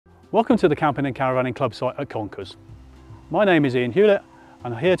Welcome to the Camping and Caravanning Club site at Conkers. My name is Hewlett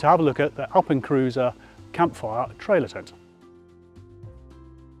and I'm here to have a look at the Alpenkreuzer Campfire trailer tent.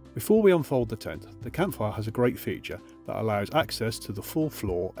 Before we unfold the tent, the Campfire has a great feature that allows access to the full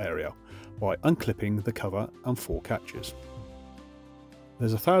floor area by unclipping the cover and 4 catches.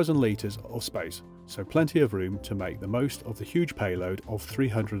 There's 1,000 litres of space, so plenty of room to make the most of the huge payload of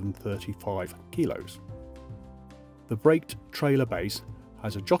 335 kilos. The braked trailer base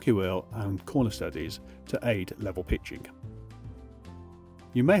has a jockey wheel and corner studies to aid level pitching.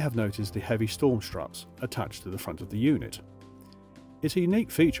 You may have noticed the heavy storm straps attached to the front of the unit. It's a unique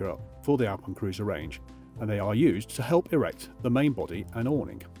feature for the Alpenkreuzer range, and they are used to help erect the main body and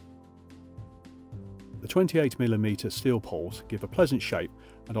awning. The 28mm steel poles give a pleasant shape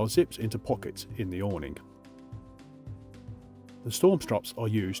and are zipped into pockets in the awning. The storm straps are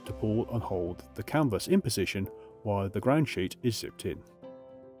used to pull and hold the canvas in position while the ground sheet is zipped in.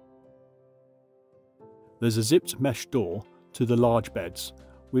 There's a zipped mesh door to the large beds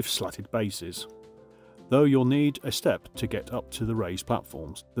with slatted bases. Though you'll need a step to get up to the raised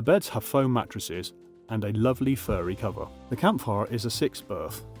platforms, the beds have foam mattresses and a lovely furry cover. The Campfire is a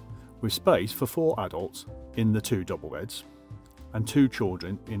 6-berth, with space for 4 adults in the 2 double beds and 2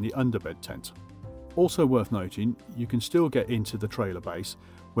 children in the underbed tent. Also worth noting, you can still get into the trailer base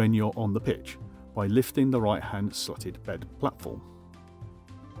when you're on the pitch by lifting the right-hand slatted bed platform.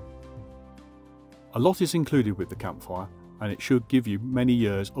 A lot is included with the Campfire, and it should give you many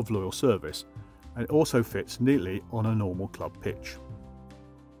years of loyal service, and it also fits neatly on a normal club pitch.